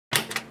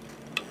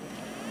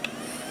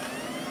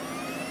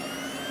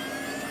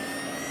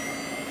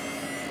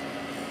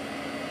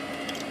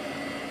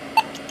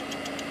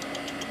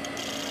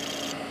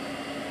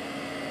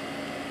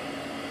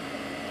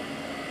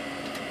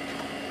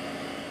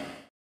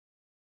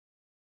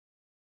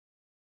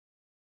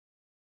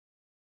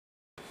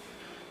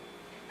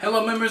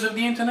Hello members of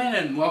the internet,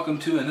 and welcome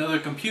to another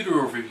computer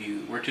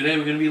overview, where today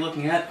we're going to be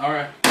looking at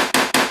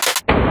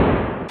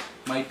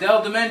my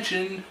Dell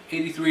Dimension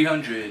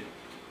 8300.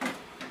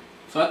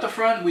 So at the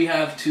front we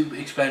have two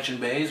expansion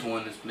bays.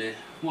 One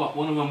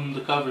of them,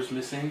 the cover's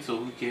missing, so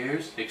who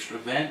cares? Extra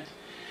vent.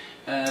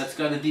 It's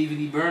got a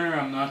DVD burner.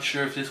 I'm not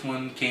sure if this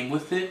one came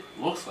with it.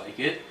 Looks like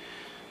it.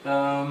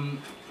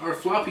 Our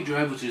floppy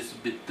drive, which is a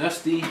bit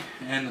dusty,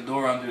 and the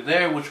door under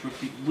there,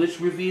 which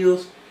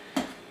reveals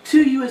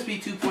two USB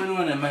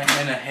 2.1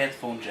 and a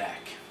headphone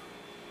jack.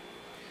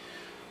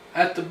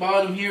 At the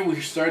bottom here,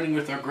 we're starting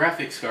with our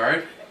graphics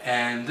card,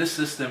 and this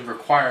system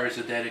requires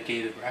a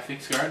dedicated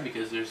graphics card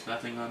because there's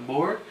nothing on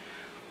board.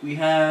 We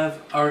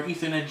have our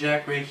Ethernet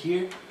jack right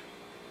here.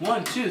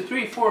 1, 2,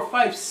 3, 4,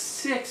 5,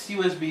 6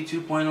 USB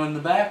 2.0 in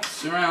the back.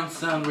 Surround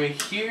sound right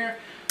here.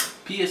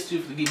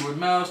 PS2 for the keyboard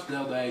mouse.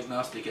 Dell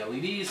diagnostic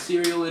LEDs.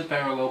 Serial and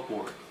parallel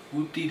port.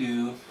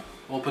 Whoop-de-doo.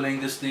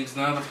 Opening this thing's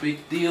not a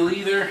big deal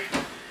either.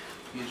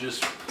 You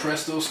just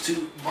press those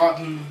two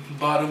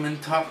bottom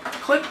and top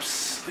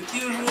clips like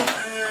usual,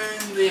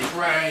 and they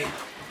right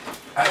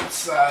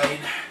outside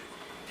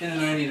in a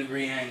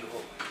 90-degree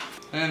angle.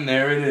 And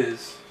there it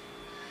is.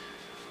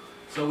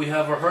 So we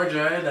have our hard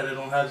drive that I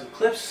don't have the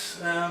clips.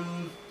 I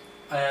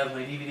have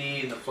my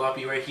DVD and the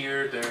floppy right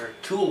here. They're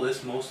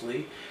toolless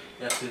mostly.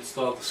 You have to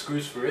install the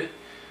screws for it.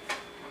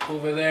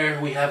 Over there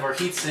we have our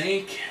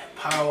heatsink,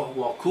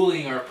 while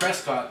cooling our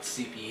Prescott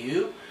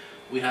CPU.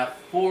 We have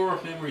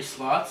 4 memory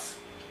slots.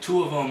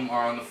 2 of them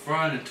are on the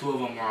front and 2 of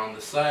them are on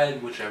the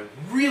side, which I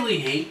really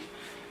hate.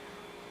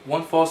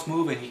 One false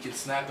move and he can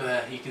snap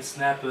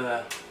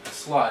a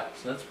slot,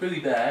 so that's pretty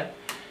bad.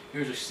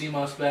 Here's our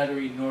CMOS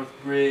battery, north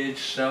bridge,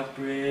 south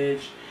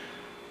bridge,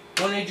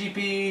 1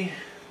 AGP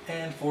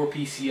and 4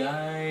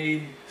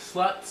 PCI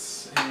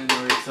slots, and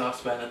our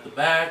exhaust fan at the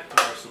back,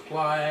 power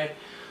supply,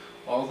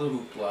 all the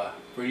hoopla.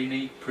 Pretty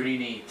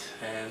neat.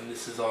 And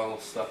this is all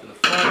stuff in the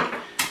front.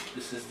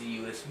 This is the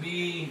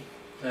USB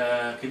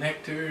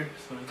connector,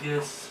 so I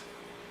guess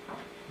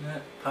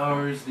that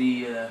powers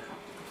the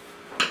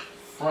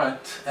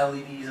front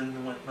LEDs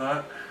and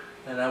whatnot.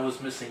 And I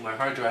was missing my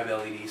hard drive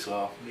LED,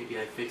 so maybe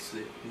I fixed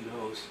it, who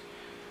knows.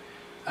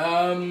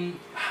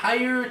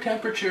 Higher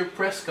temperature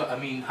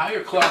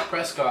higher clock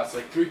Prescotts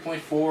like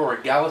 3.4 or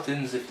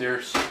Gallatins, if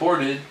they're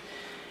supported,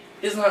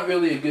 is not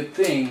really a good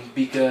thing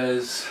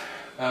because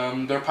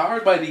they're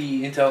powered by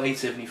the Intel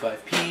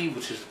 875P,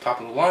 which is the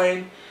top of the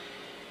line.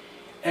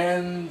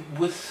 And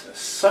with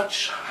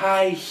such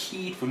high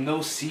heat from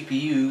those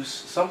CPUs,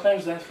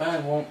 sometimes that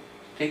fan won't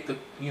take the,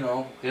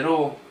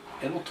 it'll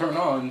turn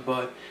on,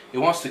 but it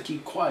wants to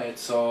keep quiet,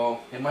 so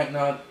it might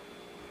not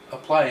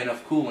apply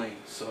enough cooling.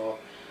 So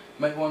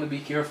you might want to be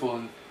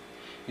careful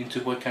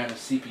into what kind of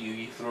CPU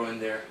you throw in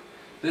there.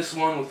 This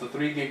one with the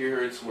 3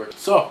 GHz works.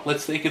 So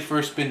let's take it for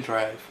a spin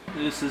drive.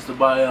 This is the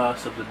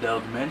BIOS of the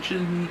Dell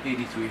Dimension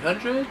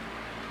 8300,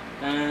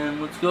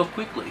 and let's go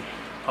quickly.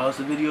 Pause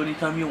the video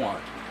anytime you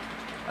want.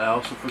 I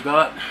also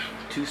forgot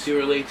 2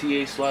 serial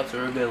ATA slots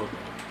are available.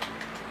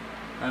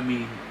 I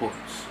mean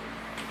ports,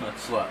 not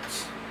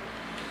slots.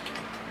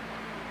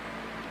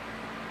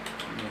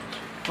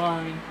 That's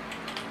fine.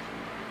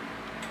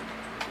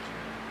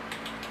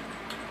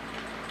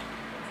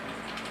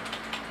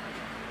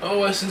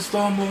 OS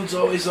install mode's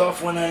always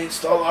off when I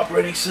install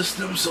operating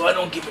systems, so I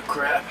don't give a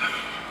crap.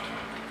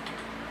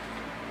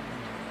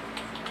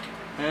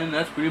 And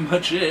that's pretty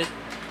much it.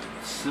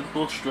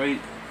 Simple, straight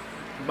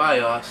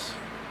BIOS.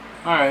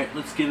 Alright,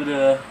 let's give it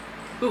a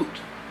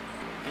boot.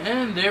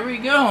 And there we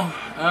go.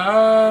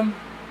 I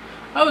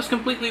was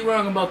completely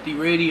wrong about the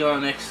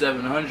Radeon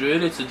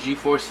X700. It's a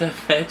GeForce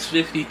FX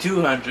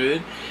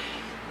 5200.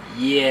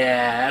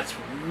 Yeah, that's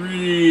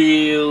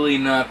really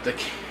not the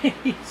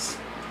case.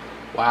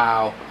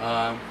 Wow.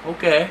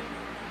 Okay.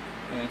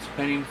 And it's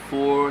pending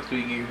for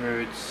 3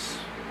 GHz.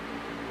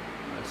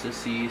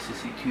 SSC,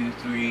 SSC2,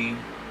 3,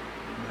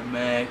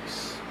 MX,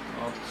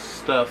 all the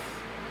stuff.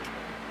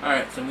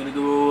 Alright, so I'm going to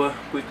go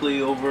quickly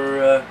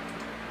over a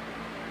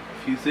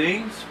few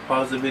things.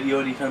 Pause the video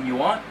anytime you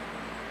want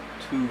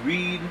to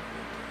read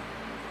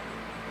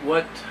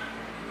what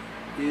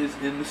is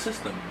in the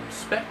system.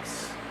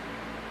 Specs.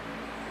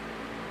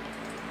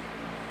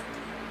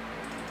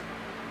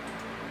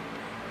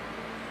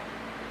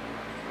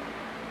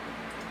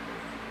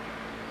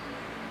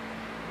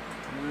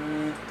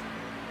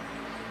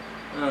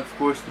 Of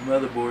course, the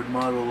motherboard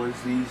model is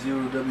the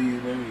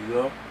 0W. There you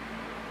go.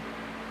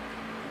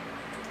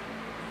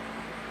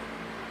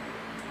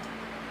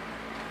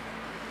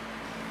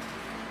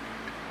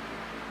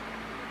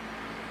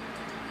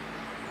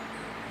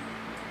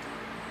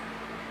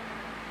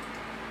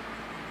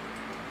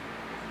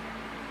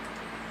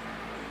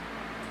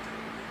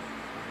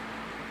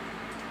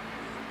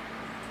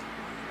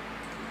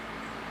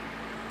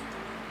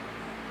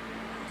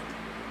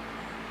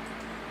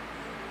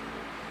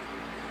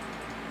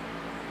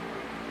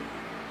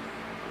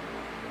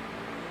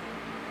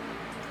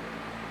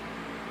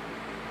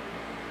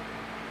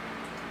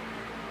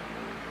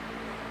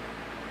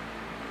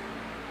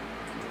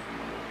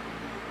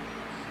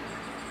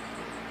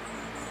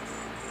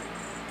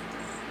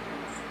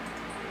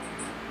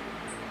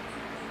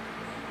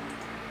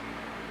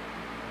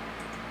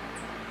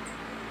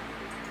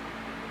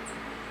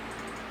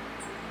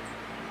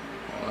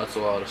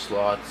 that's a lot of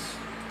slots.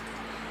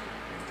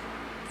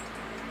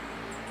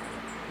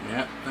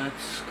 Yeah,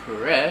 that's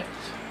correct.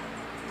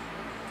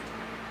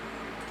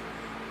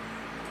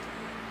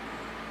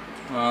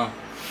 Well,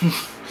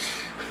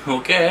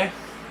 okay.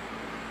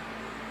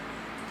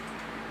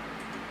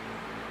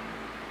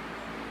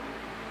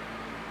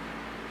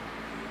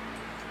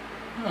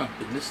 Huh,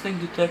 can this thing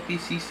detect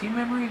ECC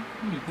memory?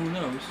 Who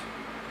knows?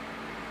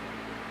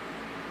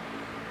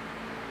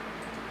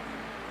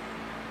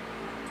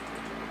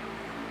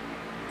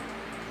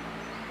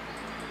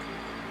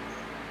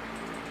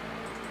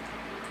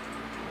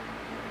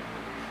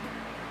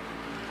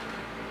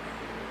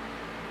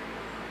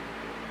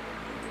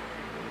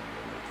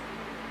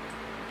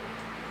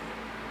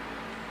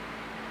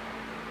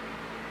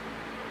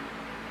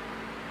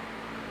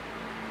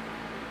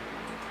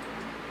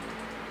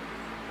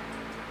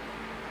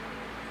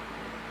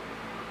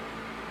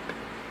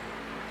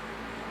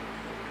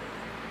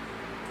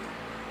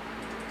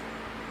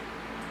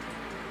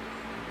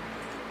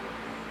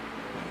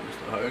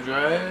 Hard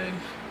drive.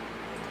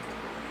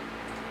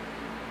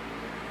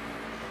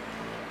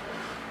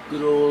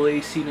 Good old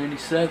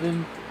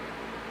AC97.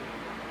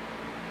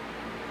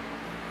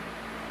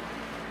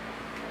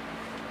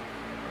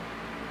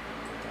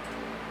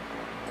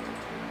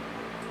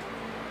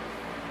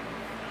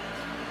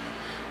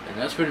 And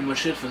that's pretty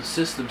much it for the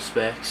system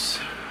specs.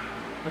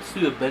 Let's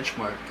do a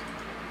benchmark.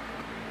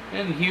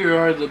 And here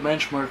are the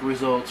benchmark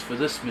results for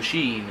this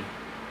machine.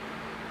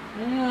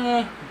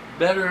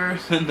 Better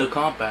than the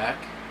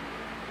compact,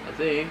 I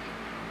think.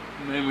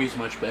 Memory's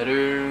much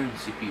better,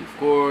 CPU of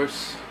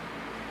course.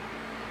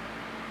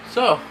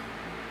 So,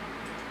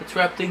 let's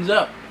wrap things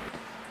up.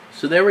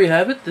 So there we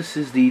have it. This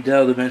is the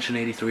Dell Dimension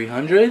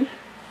 8300.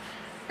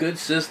 Good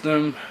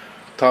system,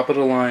 top of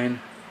the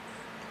line,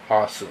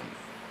 awesome.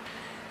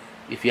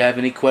 If you have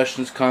any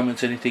questions,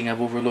 comments, anything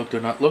I've overlooked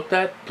or not looked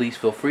at, please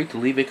feel free to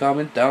leave a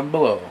comment down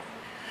below.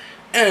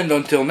 And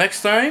until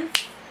next time,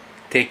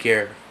 take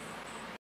care.